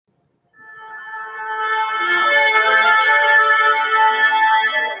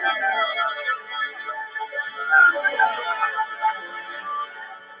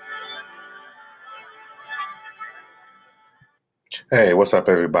Hey, what's up,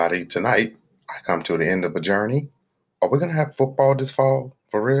 everybody? Tonight, I come to the end of a journey. Are we going to have football this fall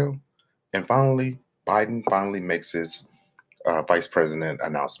for real? And finally, Biden finally makes his vice president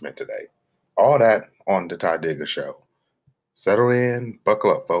announcement today. All that on the Ty Digger Show. Settle in,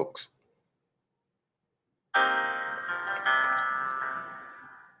 buckle up, folks.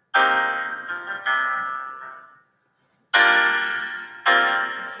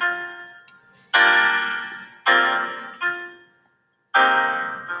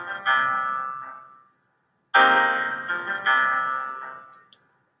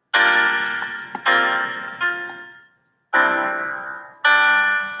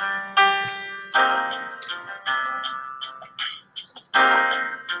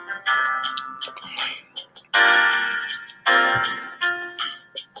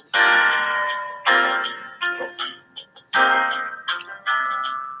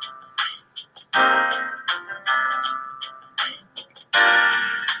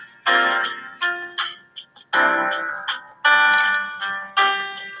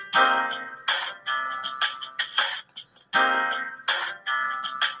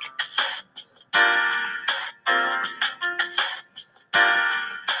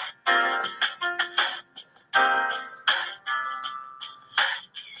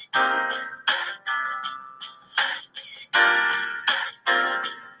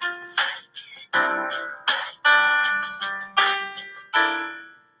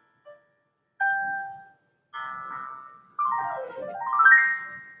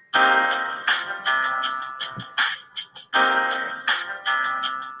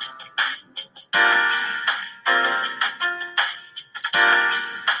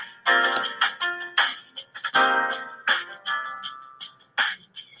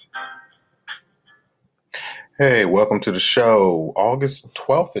 Hey, welcome to the show, August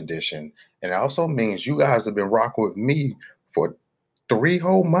 12th edition. And it also means you guys have been rocking with me for 3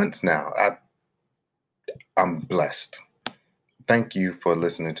 whole months now. I'm blessed. Thank you for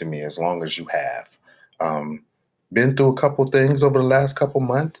listening to me as long as you have. Um, been through a couple things over the last couple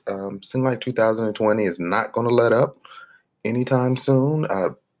months. Seems like 2020 is not going to let up anytime soon.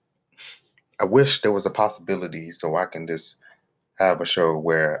 I wish there was a possibility so I can just have a show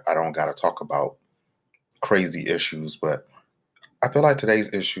where I don't got to talk about crazy issues, but I feel like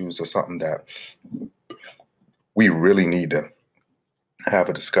today's issues are something that we really need to have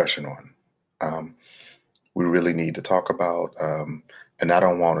a discussion on. Um, we really need to talk about, and I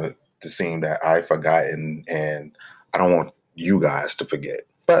don't want it to seem that I've forgotten, and I don't want you guys to forget.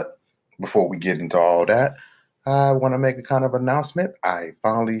 But before we get into all that, I want to make a kind of announcement. I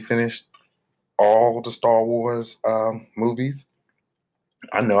finally finished all the Star Wars movies.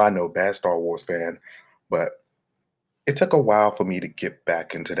 I know, bad Star Wars fan, but it took a while for me to get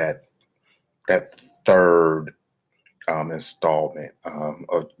back into that third installment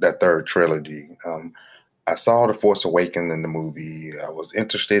of that third trilogy. I saw The Force Awakens in the movie. I was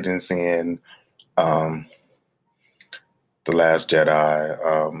interested in seeing um, The Last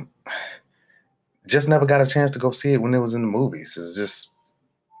Jedi. Just never got a chance to go see it when it was in the movies. It's just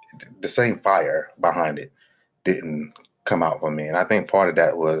the same fire behind it didn't come out for me. And I think part of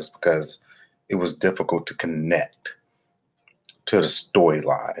that was because it was difficult to connect to the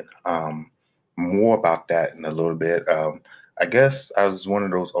storyline. More about that in a little bit. I guess I was one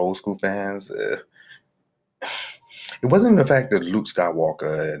of those old school fans. It wasn't the fact that Luke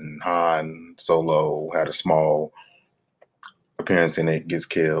Skywalker and Han Solo had a small appearance in it, gets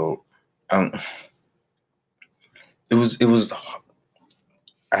killed. Um, it was.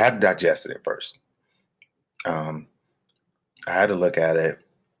 I had to digest it at first. Um, I had to look at it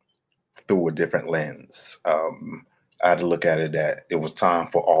through a different lens. I had to look at it that it was time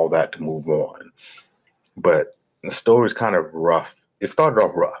for all that to move on. But the story's kind of rough. It started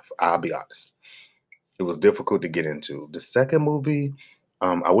off rough. I'll be honest. It was difficult to get into. The second movie,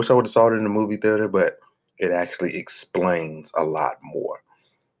 I wish I would have saw it in the movie theater, but it actually explains a lot more.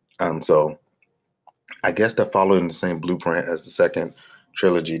 So I guess they're following the same blueprint as the second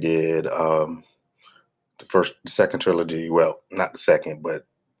trilogy did. The second trilogy, well, not the second, but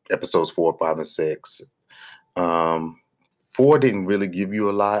episodes 4, 5, and 6. Um, 4 didn't really give you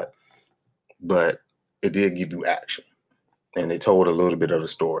a lot, but it did give you action, and it told a little bit of the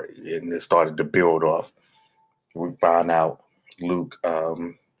story, and it started to build off. We find out Luke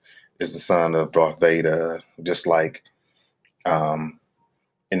is the son of Darth Vader, just like um,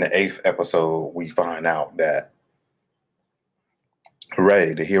 in the 8th episode, we find out that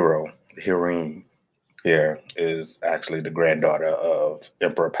Rey, the heroine here, is actually the granddaughter of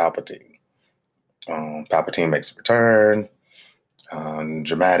Emperor Palpatine. Palpatine makes a return,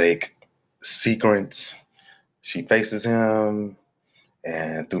 dramatic sequence. She faces him.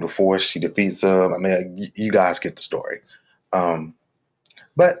 and through the Force, she defeats him. I mean, you guys get the story. Um,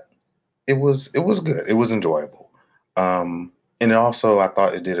 but it was good. It was enjoyable. And also, I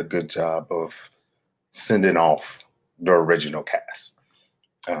thought it did a good job of sending off the original cast.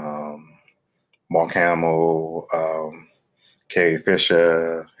 Um, Mark Hamill, Carrie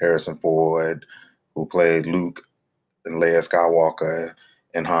Fisher, Harrison Ford, who played Luke and Leia Skywalker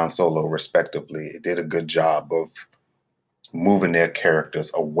and Han Solo, respectively. It did a good job of moving their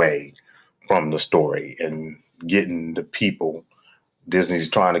characters away from the story and getting the people. Disney's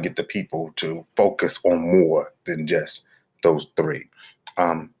trying to get the people to focus on more than just those three.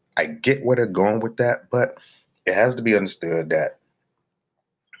 I get where they're going with that, but it has to be understood that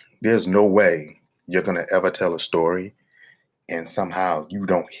there's no way you're going to ever tell a story and somehow you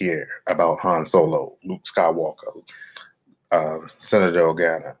don't hear about Han Solo, Luke Skywalker, Senator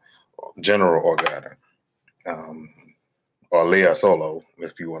Organa, General Organa, um, or Leia Solo,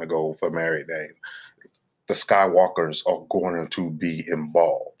 if you want to go for a married name. The Skywalkers are going to be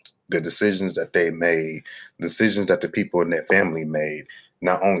involved. The decisions that they made, decisions that the people in their family made,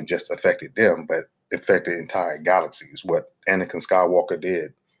 not only just affected them, but affected entire galaxies. What Anakin Skywalker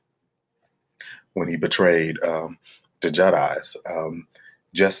did when he betrayed the Jedi's,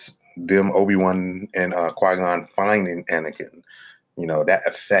 just them, Obi-Wan and Qui-Gon finding Anakin, that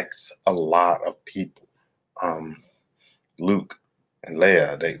affects a lot of people. Luke and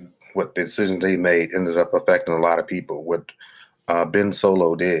Leia, what the decisions they made ended up affecting a lot of people. What Ben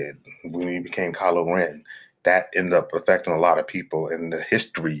Solo did when he became Kylo Ren, that ended up affecting a lot of people in the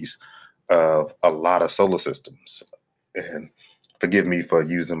histories of a lot of solar systems. And forgive me for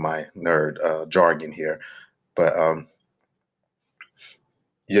using my nerd jargon here, but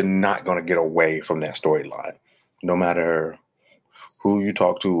you're not going to get away from that storyline, no matter who you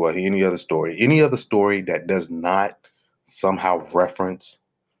talk to or any other story. Any other story that does not somehow reference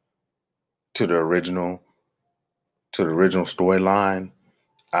to the original storyline,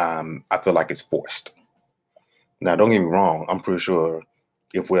 I feel like it's forced. Now, don't get me wrong. I'm pretty sure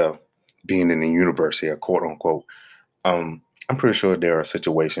if we're being in the universe here, quote unquote, I'm pretty sure there are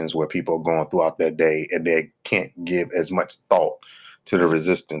situations where people are going throughout their day and they can't give as much thought to the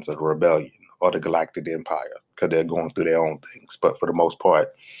resistance or the rebellion or the Galactic Empire because they're going through their own things. But for the most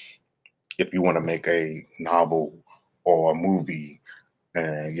part, if you want to make a novel or a movie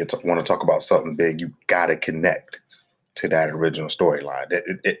and you want to talk about something big, you got to connect to that original storyline.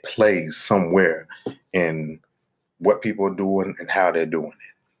 It plays somewhere in what people are doing and how they're doing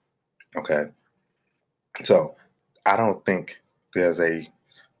it. Okay. So I don't think there's a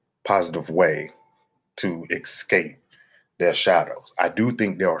positive way to escape their shadows. I do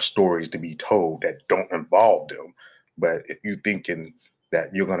think there are stories to be told that don't involve them. But if you're thinking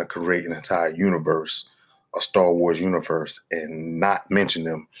that you're going to create an entire universe, a Star Wars universe, and not mention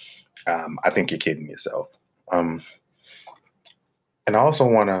them, I think you're kidding yourself. Um, and I also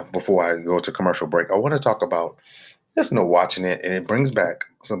want to, before I go to commercial break, I want to talk about just watching it, and it brings back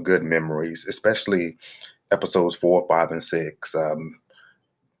some good memories, especially episodes 4, 5, and 6. I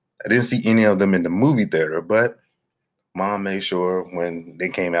didn't see any of them in the movie theater, but Mom made sure when they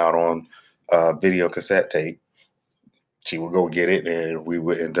came out on video cassette tape, she would go get it, and we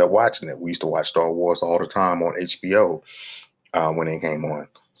would end up watching it. We used to watch Star Wars all the time on HBO when it came on.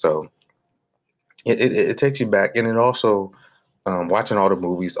 So it takes you back, and it also watching all the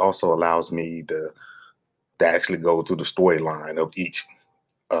movies also allows me to actually go through the storyline of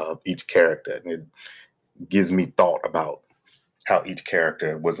each character, and it gives me thought about how each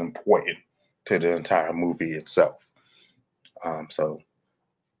character was important to the entire movie itself. So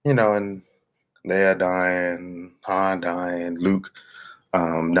and Leia dying, Han dying, Luke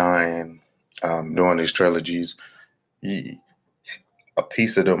dying, during these trilogies, a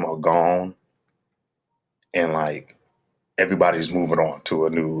piece of them are gone, and like everybody's moving on to a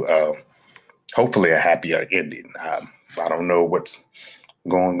new, hopefully a happier ending. I don't know what's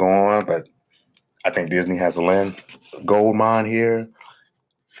going on, but I think Disney has a gold mine here.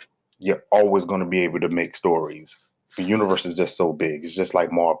 You're always going to be able to make stories. The universe is just so big. It's just like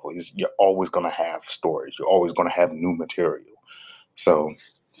Marvel. You're always going to have stories. You're always going to have new material. So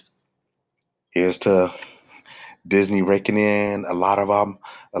here's to Disney raking in a lot of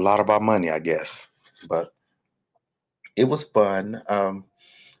our money, I guess. But it was fun.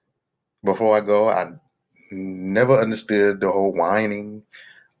 Before I go, I never understood the whole whining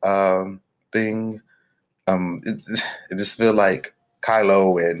thing. It just feel like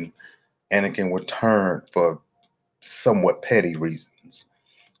Kylo and Anakin were turned for somewhat petty reasons.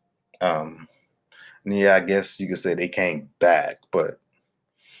 Um, yeah, I guess you could say they came back, but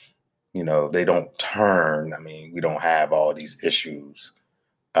they don't turn. I mean, we don't have all these issues,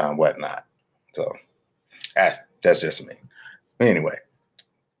 whatnot. So that's just me. Anyway,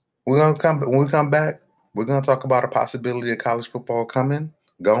 when we come back, we're gonna talk about a possibility of college football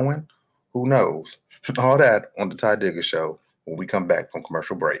going. Who knows? All that on the Ty Digger Show when we come back from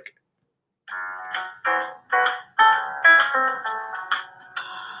commercial break.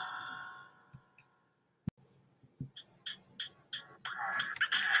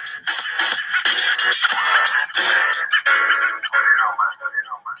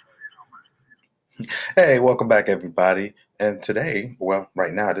 Hey, welcome back, everybody. And today, well,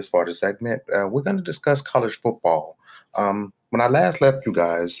 right now, this part of the segment, we're going to discuss college football. When I last left you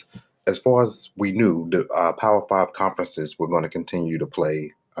guys, as far as we knew, the Power Five conferences were going to continue to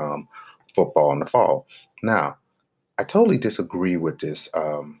play football in the fall. Now, I totally disagree with this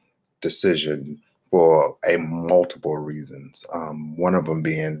decision for a multiple reasons. One of them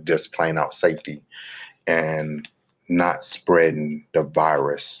being just plain out safety and not spreading the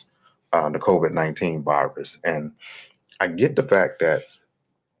virus, the COVID-19 virus. And I get the fact that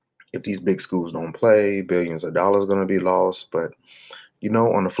if these big schools don't play, billions of dollars going to be lost. But,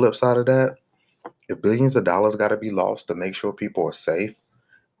 on the flip side of that, if billions of dollars got to be lost to make sure people are safe,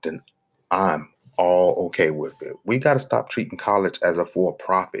 then I'm all okay with it. We got to stop treating college as a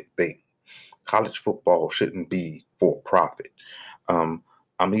for-profit thing. College football shouldn't be for-profit. I'm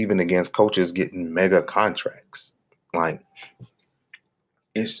even against coaches getting mega contracts. Like,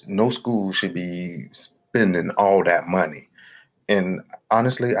 no school should be spending all that money. And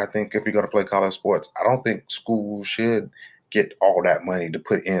honestly, I think if you're going to play college sports, I don't think schools should get all that money to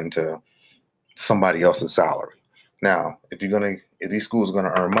put into somebody else's salary. Now, if these schools are going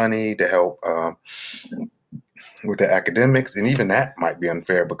to earn money to help with the academics, and even that might be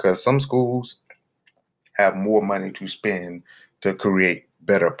unfair because some schools have more money to spend to create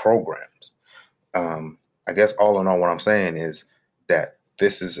better programs. I guess all in all, what I'm saying is that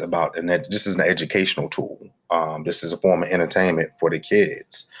this is this is an educational tool. This is a form of entertainment for the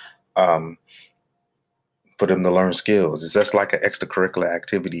kids, for them to learn skills. It's just like an extracurricular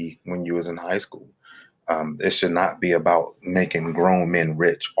activity when you was in high school. It should not be about making grown men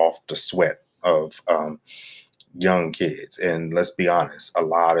rich off the sweat of young kids. And let's be honest, a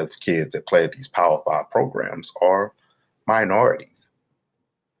lot of kids that play at these Power Five programs are minorities.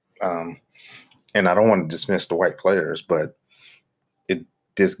 And I don't want to dismiss the white players, but it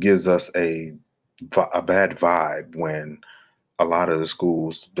this gives us a bad vibe when a lot of the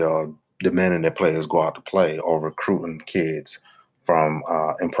schools are demanding their players go out to play or recruiting kids from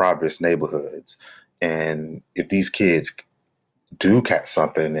impoverished neighborhoods. And if these kids do catch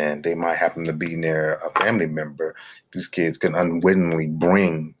something and they might happen to be near a family member, these kids can unwittingly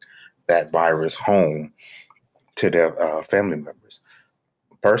bring that virus home to their family members.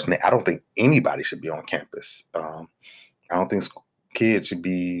 Personally, I don't think anybody should be on campus. I don't think kids should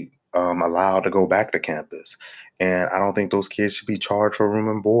be allowed to go back to campus. And I don't think those kids should be charged for room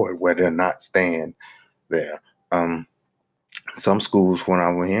and board where they're not staying there. Some schools, when I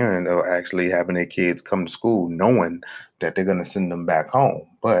was hearing, are actually having their kids come to school knowing that they're going to send them back home.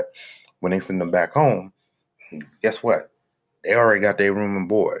 But when they send them back home, guess what? They already got their room and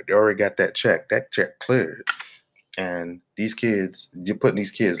board. They already got that check. That check cleared. And these kids, you're putting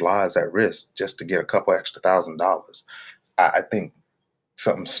these kids' lives at risk just to get a couple extra $1,000. I think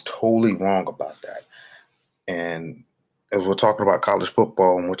something's totally wrong about that. And as we're talking about college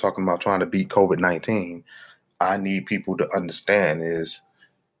football and we're talking about trying to beat COVID-19, I need people to understand is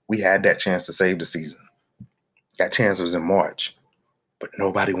we had that chance to save the season. That chance was in March, but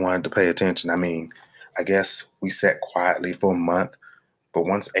nobody wanted to pay attention. I mean, I guess we sat quietly for a month, but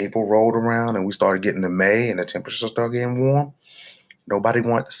once April rolled around and we started getting to May and the temperature started getting warm, nobody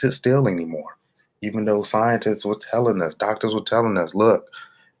wanted to sit still anymore. Even though scientists were telling us, doctors were telling us, look,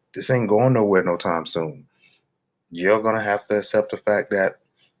 this ain't going nowhere no time soon. You're going to have to accept the fact that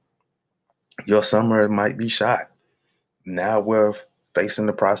your summer might be shot. Now we're facing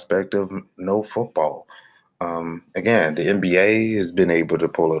the prospect of no football. Again, the NBA has been able to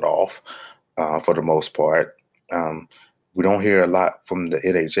pull it off for the most part. We don't hear a lot from the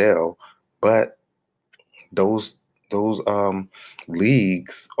NHL, but those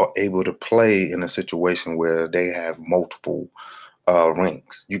leagues are able to play in a situation where they have multiple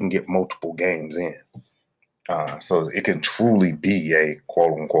rinks. You can get multiple games in. So it can truly be a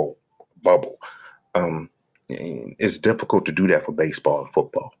quote unquote bubble. It's difficult to do that for baseball and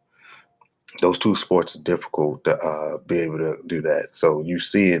football. Those two sports are difficult to be able to do that. So you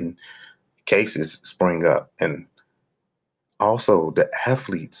see in cases spring up. And also the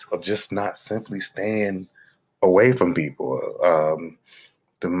athletes are just not simply staying away from people.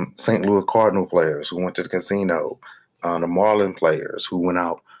 the St. Louis Cardinal players who went to the casino, the Marlin players who went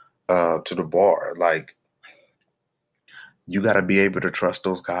out to the bar. Like, you got to be able to trust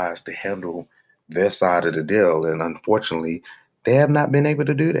those guys to handle their side of the deal. And unfortunately, they have not been able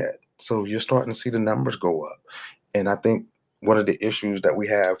to do that. So you're starting to see the numbers go up. And I think one of the issues that we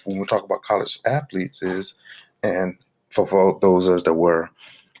have when we talk about college athletes is, and for those of us that were,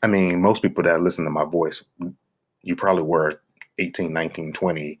 I mean, most people that listen to my voice, you probably were 18, 19,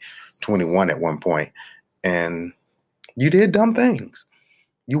 20, 21 at one point, and you did dumb things.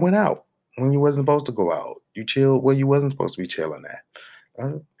 You went out when you wasn't supposed to go out. You chilled where you wasn't supposed to be chilling at.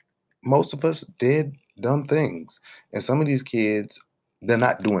 Uh, Most of us did dumb things. And some of these kids, they're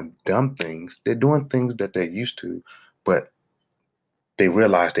not doing dumb things. They're doing things that they're used to, but they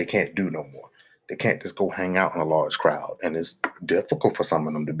realize they can't do no more. They can't just go hang out in a large crowd. And it's difficult for some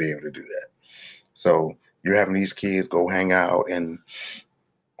of them to be able to do that. So you're having these kids go hang out, and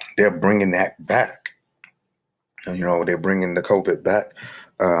they're bringing that back. And, they're bringing the COVID back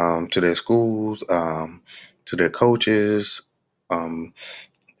to their schools, to their coaches, um,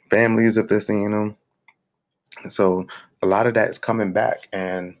 families if they're seeing them. And so a lot of that is coming back.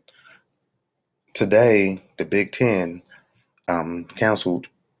 And today, the Big Ten canceled,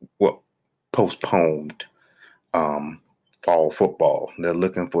 well, postponed fall football. They're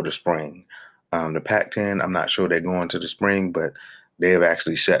looking for the spring. The Pac-10, I'm not sure they're going to the spring, but they have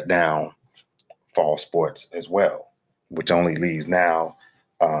actually shut down fall sports as well, which only leaves now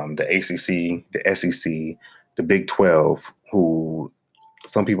the ACC, the SEC, the Big 12, who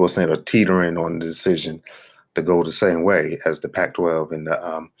some people are saying are teetering on the decision to go the same way as the Pac-12 and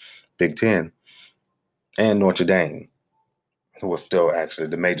the Big 10, and Notre Dame, who are still actually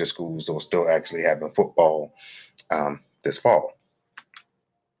the major schools who are still actually having football this fall.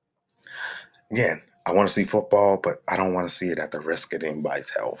 Again, I want to see football, but I don't want to see it at the risk of anybody's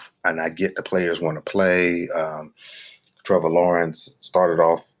health. And I get the players want to play. Trevor Lawrence started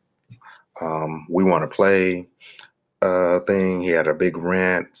off, we want to play thing. He had a big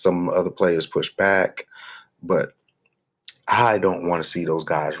rant. Some other players pushed back. But I don't want to see those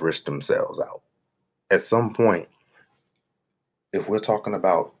guys risk themselves out. At some point, if we're talking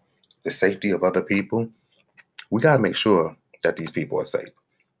about the safety of other people, we got to make sure that these people are safe,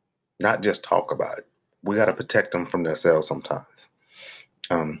 not just talk about it. We got to protect them from themselves sometimes.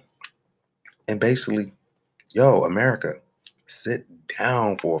 And basically, America, sit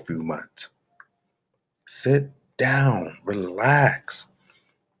down for a few months. Sit down, relax,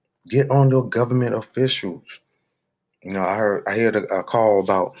 get on your government officials. I heard a call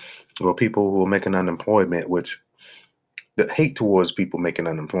about people who are making unemployment, which the hate towards people making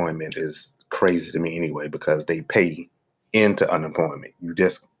unemployment is crazy to me anyway, because they pay into unemployment. You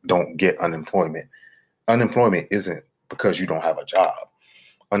just don't get unemployment. Unemployment isn't because you don't have a job.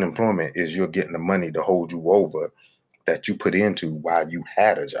 Unemployment is you're getting the money to hold you over that you put into while you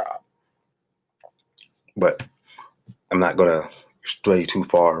had a job. But I'm not going to stray too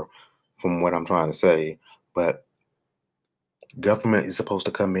far from what I'm trying to say, but government is supposed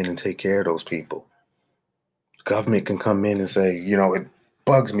to come in and take care of those people. Government can come in and say, it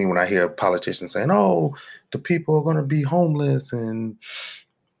bugs me when I hear politicians saying, oh, the people are going to be homeless and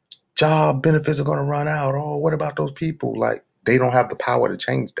job benefits are going to run out. Oh, what about those people? Like, they don't have the power to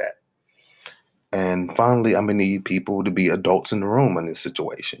change that. And finally, I'm going to need people to be adults in the room in this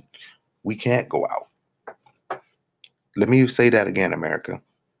situation. We can't go out. Let me say that again, America.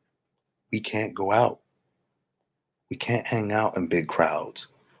 We can't go out. We can't hang out in big crowds.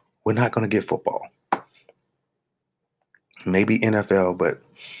 We're not going to get football. Maybe NFL, but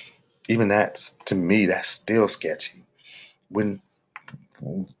even that, to me, that's still sketchy. When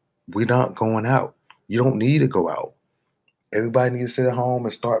we're not going out, you don't need to go out. Everybody needs to sit at home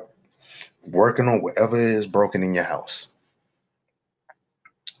and start working on whatever it is broken in your house.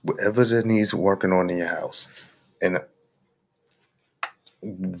 Whatever that needs working on in your house. And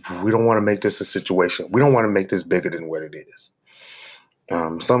we don't want to make this a situation. We don't want to make this bigger than what it is.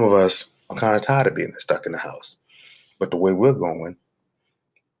 Some of us are kind of tired of being stuck in the house. But the way we're going,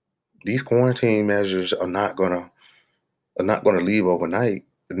 these quarantine measures are not gonna leave overnight.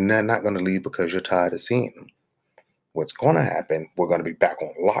 And they're not gonna leave because you're tired of seeing them. What's gonna happen, we're gonna be back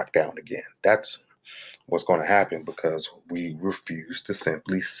on lockdown again. That's what's gonna happen because we refuse to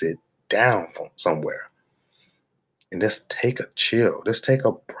simply sit down from somewhere. And let's take a chill. Let's take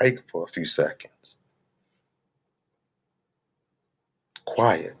a break for a few seconds.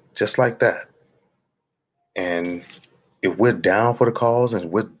 Quiet, just like that. And if we're down for the cause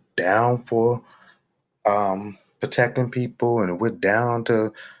and we're down for protecting people and we're down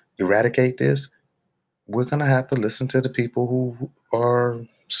to eradicate this, we're going to have to listen to the people who are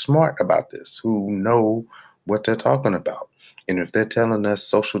smart about this, who know what they're talking about. And if they're telling us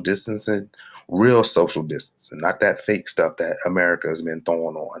social distancing, real social distancing, not that fake stuff that America has been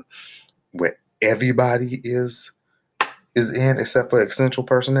throwing on, where everybody is in except for essential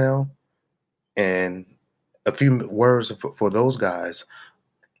personnel. And a few words for those guys,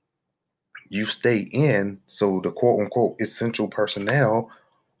 you stay in so the quote unquote essential personnel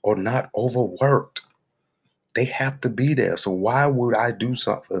are not overworked. They have to be there. So why would I do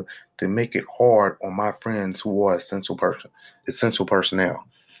something to make it hard on my friends who are essential personnel?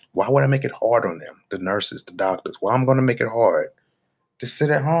 Why would I make it hard on them? The nurses, the doctors. Why I'm going to make it hard? Just sit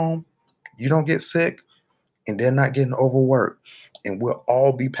at home. You don't get sick, and they're not getting overworked, and we'll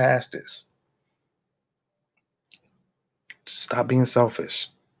all be past this. Stop being selfish.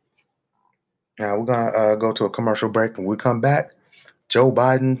 Now we're gonna go to a commercial break. When we come back, Joe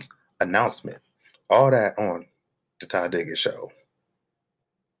Biden's announcement. All that on the Ty Diggins Show.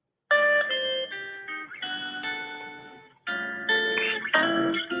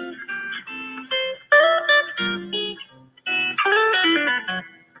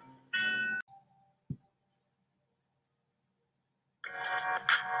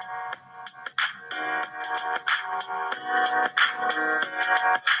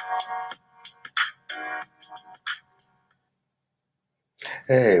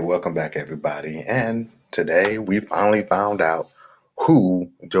 Hey, welcome back, everybody. And today we finally found out who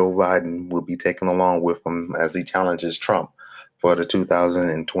Joe Biden will be taking along with him as he challenges Trump for the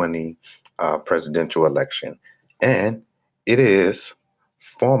 2020 presidential election. And it is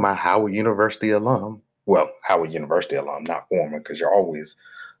former Howard University alum, well, Howard University alum, not former, because you're always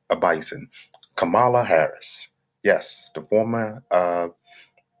a bison, Kamala Harris. Yes, the former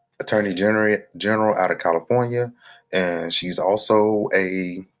Attorney General out of California, and she's also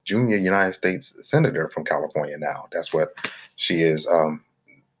a junior United States Senator from California now. That's what she is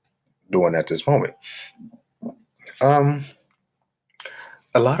doing at this moment. Um,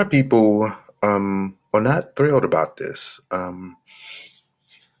 a lot of people are not thrilled about this. I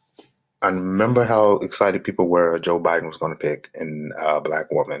remember how excited people were Joe Biden was going to pick a black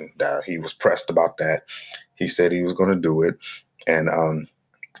woman. That he was pressed about that. He said he was going to do it, and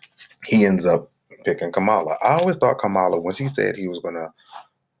he ends up picking Kamala. I always thought Kamala, when she said he was going to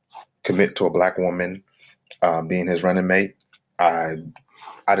commit to a black woman being his running mate, I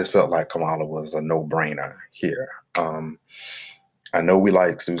just felt like Kamala was a no-brainer here. I know we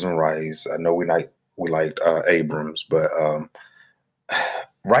like Susan Rice. I know we liked Abrams, but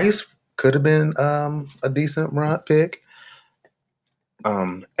Rice could have been a decent run pick.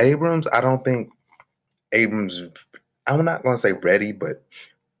 Abrams, I don't think Abrams. I'm not going to say ready, but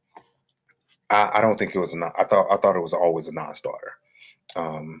I don't think it was. I thought it was always a non-starter.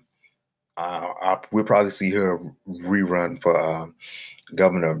 We'll probably see her rerun for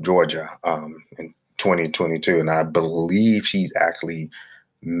governor of Georgia in 2022, and I believe she actually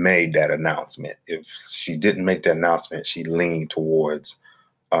made that announcement. If she didn't make the announcement, she leaned towards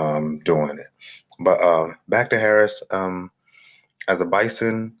doing it. But back to Harris. As a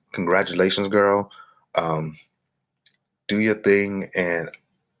bison, congratulations, girl. Do your thing, and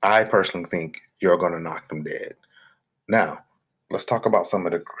I personally think you're going to knock them dead. Now, let's talk about some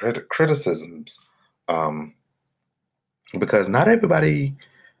of the criticisms, because not everybody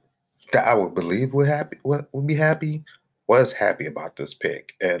that I would believe would be happy was happy about this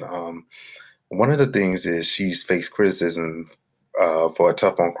pick. And one of the things is she's faced criticism for a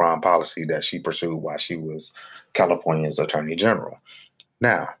tough on crime policy that she pursued while she was California's Attorney General.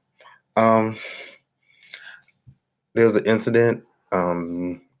 Now, there was an incident.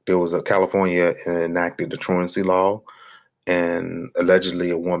 There was a California enacted the truancy law, and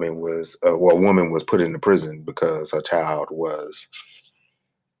allegedly a woman was put into prison because her child was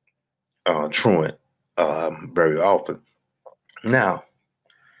truant very often. Now,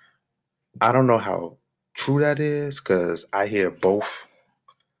 I don't know how true that is because I hear both.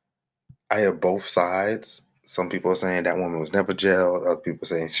 I hear both sides. Some people are saying that woman was never jailed. Other people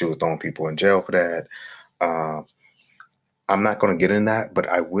saying she was throwing people in jail for that. I'm not going to get in that, but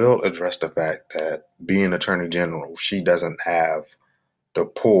I will address the fact that being Attorney General, she doesn't have the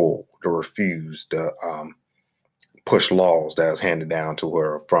pull, the refuse, the push laws that was handed down to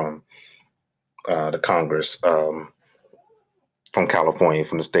her from the Congress, from California,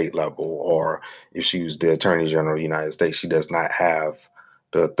 from the state level, or if she was the Attorney General of the United States, she does not have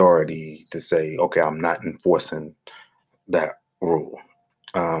the authority to say, okay, I'm not enforcing that rule.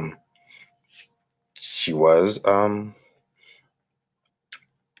 She was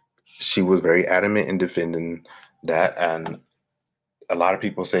very adamant in defending that, and a lot of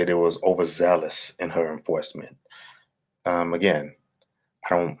people say there was overzealous in her enforcement. Again,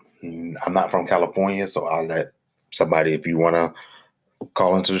 I'm not from California, so I'll let somebody, if you want to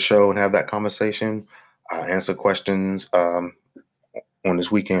call into the show and have that conversation, I'll answer questions on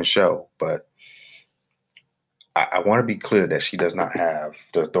this weekend show. But I want to be clear that she does not have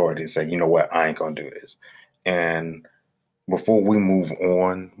the authority to say, you know what, I ain't gonna do this. And before we move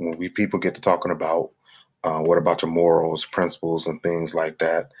on, when people get to talking about what about your morals, principles, and things like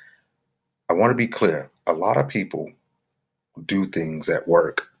that, I want to be clear. A lot of people do things at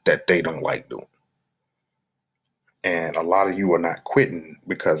work that they don't like doing. And a lot of you are not quitting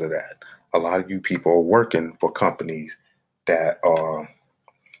because of that. A lot of you people are working for companies that are,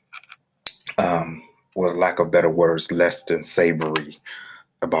 with lack of better words, less than savory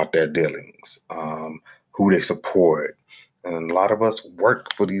about their dealings, who they support. And a lot of us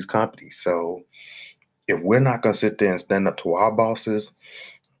work for these companies. So if we're not going to sit there and stand up to our bosses,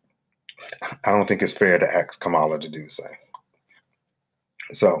 I don't think it's fair to ask Kamala to do the same.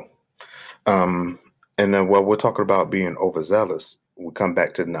 So, um, and then while we're talking about being overzealous, we come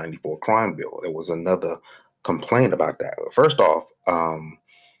back to the 94 crime bill. There was another complaint about that. First off,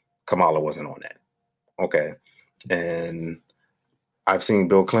 Kamala wasn't on that. Okay. And I've seen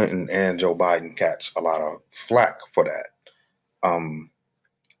Bill Clinton and Joe Biden catch a lot of flack for that.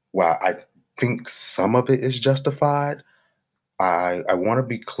 While I think some of it is justified, I want to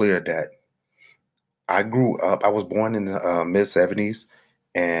be clear that I was born in the mid 70s,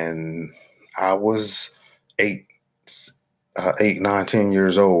 and I was eight, 9, 10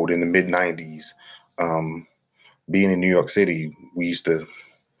 years old in the mid 90s. Um, Being in New York City, we used to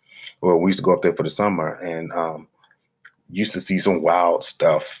go up there for the summer and used to see some wild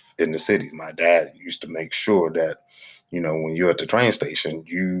stuff in the city. My dad used to make sure that, when you're at the train station,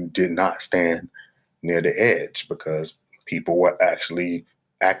 you did not stand near the edge because people were actually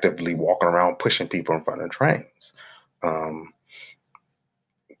actively walking around pushing people in front of trains. Um,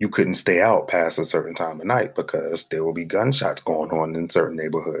 you couldn't stay out past a certain time of night because there will be gunshots going on in certain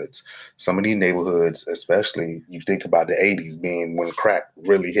neighborhoods. Some of these neighborhoods, especially you think about the 80s being when crack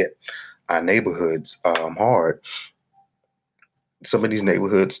really hit our neighborhoods hard, some of these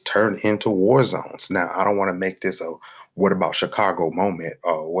neighborhoods turn into war zones. Now, I don't want to make this a what about Chicago moment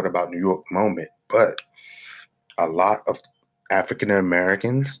or what about New York moment, but a lot of African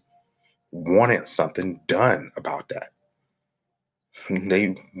Americans wanted something done about that.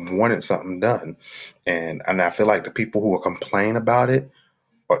 They wanted something done. And I feel like the people who are complaining about it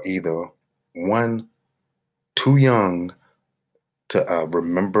are either one, too young to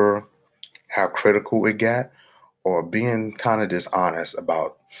remember how critical it got, or being kind of dishonest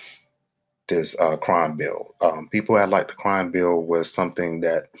about this crime bill. People act like the crime bill was something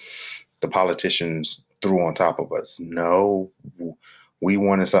that the politicians threw on top of us. No, we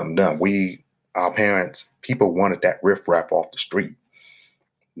wanted something done. Our parents, people wanted that riffraff off the street.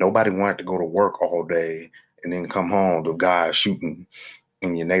 Nobody wanted to go to work all day and then come home to guys shooting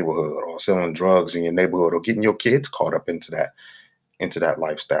in your neighborhood or selling drugs in your neighborhood or getting your kids caught up into that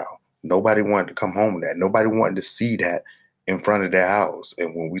lifestyle. Nobody wanted to come home to that. Nobody wanted to see that in front of their house.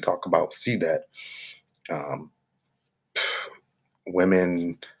 And when we talk about see that, um,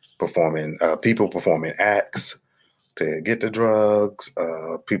 women performing, people performing acts to get the drugs,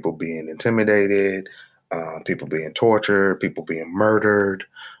 people being intimidated, people being tortured, people being murdered,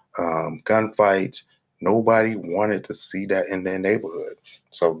 gunfights. Nobody wanted to see that in their neighborhood.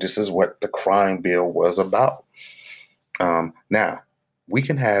 So this is what the crime bill was about. Now, we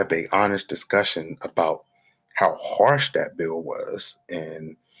can have a honest discussion about how harsh that bill was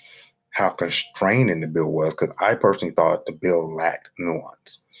and how constraining the bill was, because I personally thought the bill lacked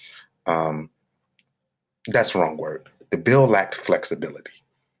nuance. Um, that's the wrong word. The bill lacked flexibility.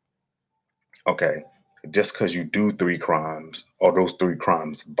 Okay, just because you do three crimes, or those three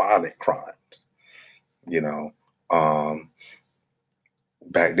crimes violent crimes, you know, um,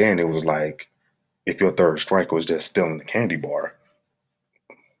 back then it was like if your third strike was just stealing the candy bar,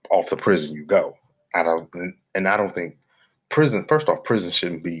 off to prison you go. I don't think prison. First off, prison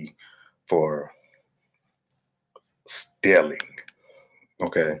shouldn't be for stealing.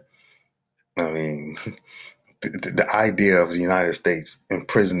 Okay, I mean, the idea of the United States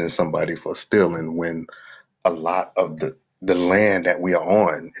imprisoning somebody for stealing when a lot of the land that we are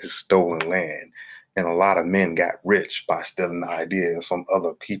on is stolen land, and a lot of men got rich by stealing ideas from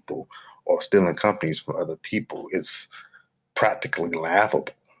other people or stealing companies from other people. It's practically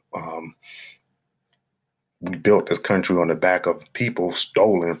laughable. We built this country on the back of people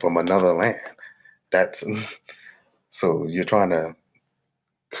stolen from another land. That's so you're trying to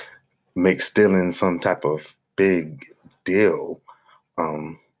make stealing some type of big deal.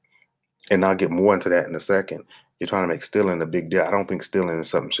 Um, and I'll get more into that in a second. You're trying to make stealing a big deal. I don't think stealing is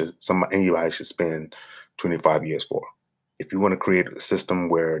something anybody should spend 25 years for. If you want to create a system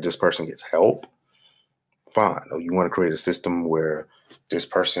where this person gets help, fine. Or you want to create a system where this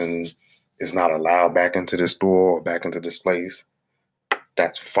person is not allowed back into this store or back into this place,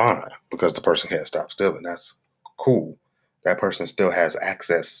 that's fine because the person can't stop stealing. That's cool. That person still has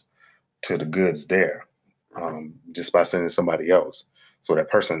access to the goods there just by sending somebody else. So that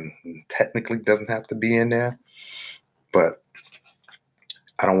person technically doesn't have to be in there, but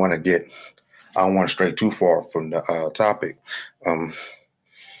I don't want to stray too far from the topic. Um,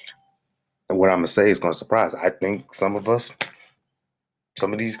 what I'm gonna say is gonna surprise. I think some of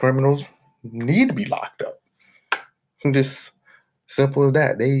these criminals need to be locked up. Just simple as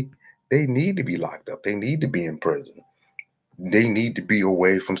that. They need to be locked up. They need to be in prison. They need to be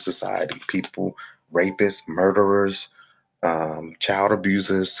away from society. People, rapists, murderers, child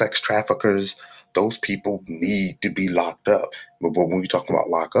abusers, sex traffickers, those people need to be locked up. But when we talk about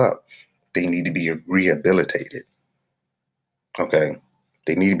lock up, they need to be rehabilitated. Okay.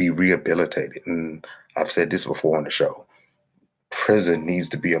 They need to be rehabilitated. And I've said this before on the show. Prison needs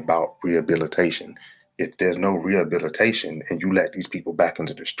to be about rehabilitation. If there's no rehabilitation and you let these people back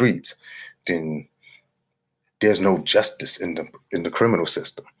into the streets, then there's no justice in the criminal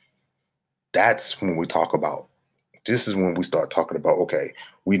system. That's when we talk about this is when we start talking about, okay,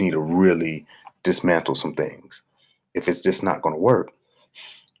 we need to really dismantle some things. If it's just not going to work,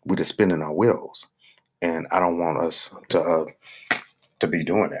 we're just spinning our wheels. And I don't want us to be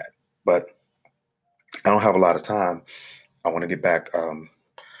doing that. But I don't have a lot of time. I want to get back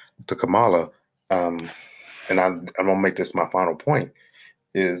to Kamala. Um, and I'm going to make this my final point,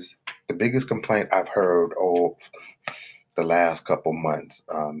 is the biggest complaint I've heard over the last couple months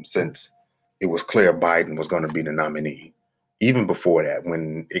since it was clear Biden was going to be the nominee. Even before that,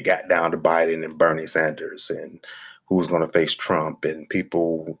 when it got down to Biden and Bernie Sanders and who was going to face Trump, and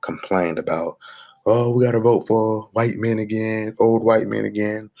people complained about, oh, we got to vote for white men again, old white men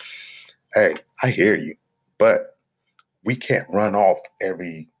again. Hey, I hear you, but we can't run off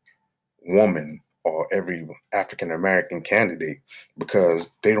every woman or every African American candidate because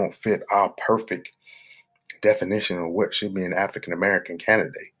they don't fit our perfect definition of what should be an African American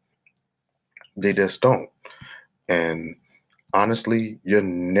candidate. They just don't. And honestly, you're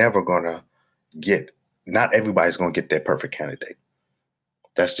never gonna get, not everybody's gonna get that perfect candidate.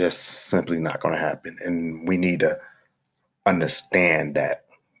 That's just simply not gonna happen. And we need to understand that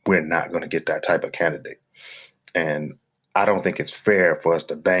we're not gonna get that type of candidate. And I don't think it's fair for us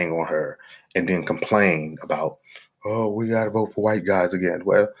to bang on her and then complain about, oh, we gotta vote for white guys again.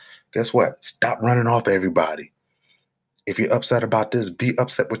 Well, guess what? Stop running off everybody. If you're upset about this, be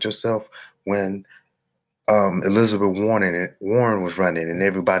upset with yourself when Elizabeth Warren was running and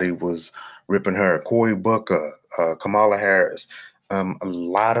everybody was ripping her. Cory Booker, Kamala Harris, a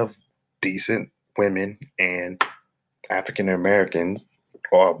lot of decent women and African Americans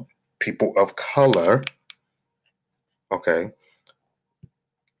or people of color, okay,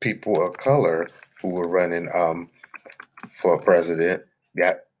 people of color who were running for president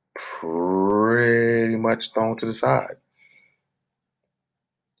got pretty much thrown to the side.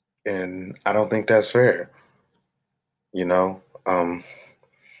 And I don't think that's fair. You know,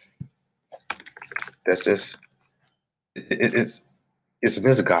 that's just it's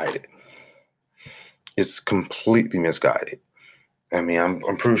misguided. It's completely misguided. I mean,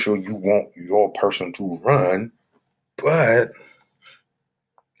 I'm pretty sure you want your person to run, but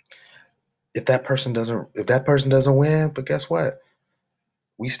if that person doesn't win, but guess what?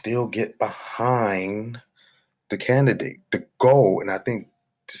 We still get behind the candidate. The goal, and I think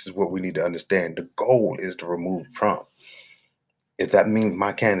this is what we need to understand. The goal is to remove Trump. If that means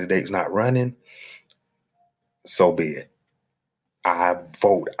my candidate's not running, so be it. I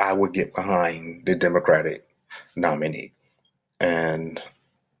would get behind the Democratic nominee. And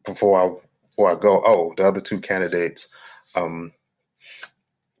before I go, oh, the other two candidates, um,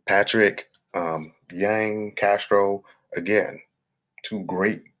 Patrick, Yang, Castro, again,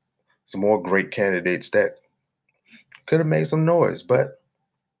 some more great candidates that could have made some noise, but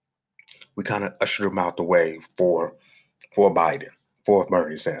we kind of ushered them out the way for Biden, for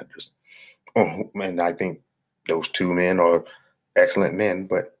Bernie Sanders. And I think those two men are excellent men,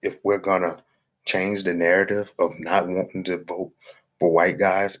 but if we're gonna change the narrative of not wanting to vote for white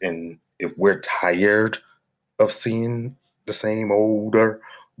guys, and if we're tired of seeing the same older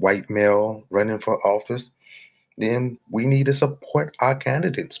white male running for office, then we need to support our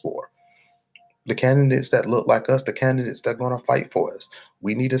candidates more. The candidates that look like us, the candidates that are going to fight for us.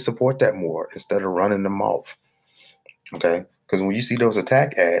 We need to support that more instead of running them off. Okay? Because when you see those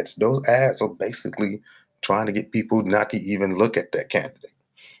attack ads, those ads are basically trying to get people not to even look at that candidate,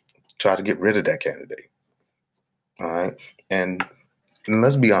 try to get rid of that candidate. All right. And, and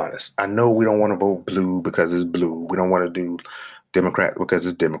let's be honest. I know we don't want to vote blue because it's blue. We don't want to do Democrat because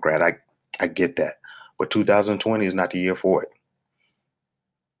it's Democrat. I get that. But 2020 is not the year for it.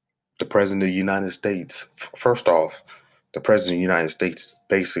 The president of the United States, first off, the president of the United States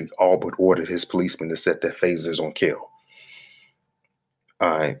basically all but ordered his policemen to set their phasers on kill.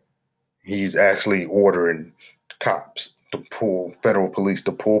 All right. He's actually ordering cops to pull federal police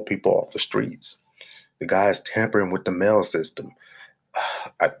to pull people off the streets. The guy is tampering with the mail system.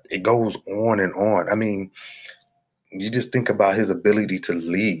 It goes on and on. I mean, you just think about his ability to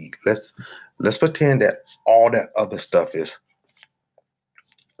lead. Let's pretend that all that other stuff is.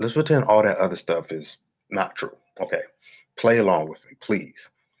 Let's pretend all that other stuff is not true. Okay, play along with me,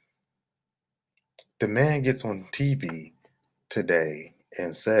 please. The man gets on TV today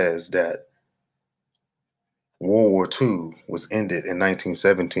and says that World War II was ended in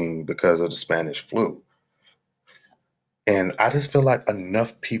 1917 because of the Spanish flu. And I just feel like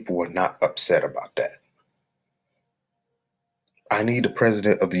enough people are not upset about that. I need the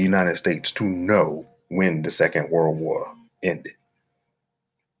president of the United States to know when the Second World War ended.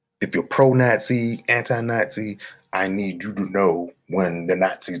 If you're pro-Nazi, anti-Nazi, I need you to know when the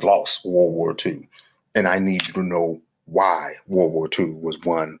Nazis lost World War II. And I need you to know why World War II was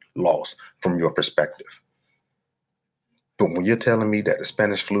won, lost from your perspective. But when you're telling me that the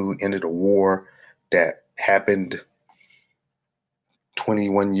Spanish flu ended a war that happened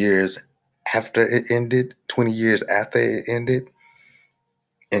 21 years after it ended, 20 years after it ended,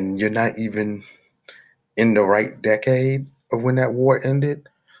 and you're not even in the right decade of when that war ended,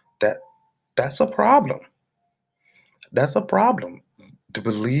 that that's a problem. That's a problem. To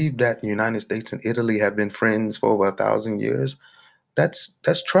believe that the United States and Italy have been friends for over 1,000 years, that's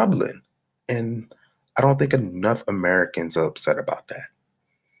troubling. And I don't think enough Americans are upset about that.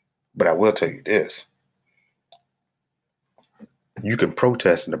 But I will tell you this. You can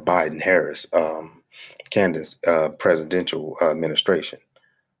protest in the Biden-Harris Candace presidential administration.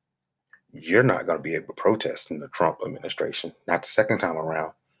 You're not going to be able to protest in the Trump administration, not the second time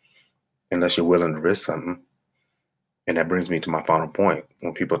around, unless you're willing to risk something. And that brings me to my final point.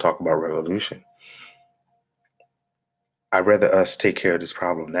 When people talk about revolution, I'd rather us take care of this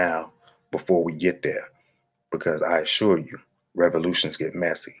problem now before we get there, because I assure you, revolutions get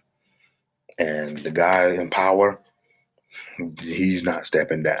messy. And the guy in power, he's not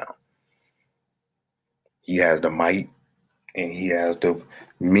stepping down. He has the might and he has the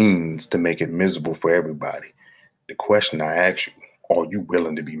means to make it miserable for everybody. The question I ask you, are you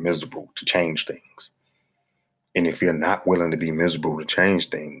willing to be miserable to change things? And if you're not willing to be miserable to change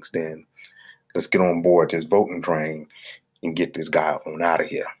things, then let's get on board this voting train and get this guy on out of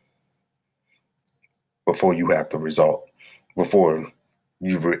here before you have the result, before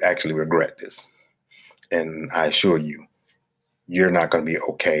you actually regret this. And I assure you, you're not going to be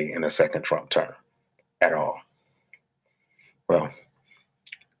okay in a second Trump term at all. Well,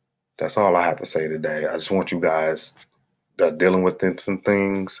 that's all I have to say today. I just want you guys dealing with some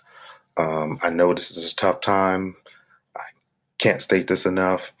things. I know this is a tough time. I can't state this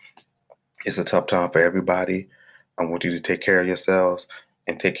enough. It's a tough time for everybody. I want you to take care of yourselves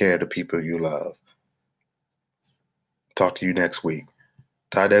and take care of the people you love. Talk to you next week.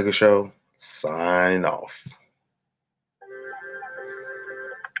 Ty Degger Show, signing off.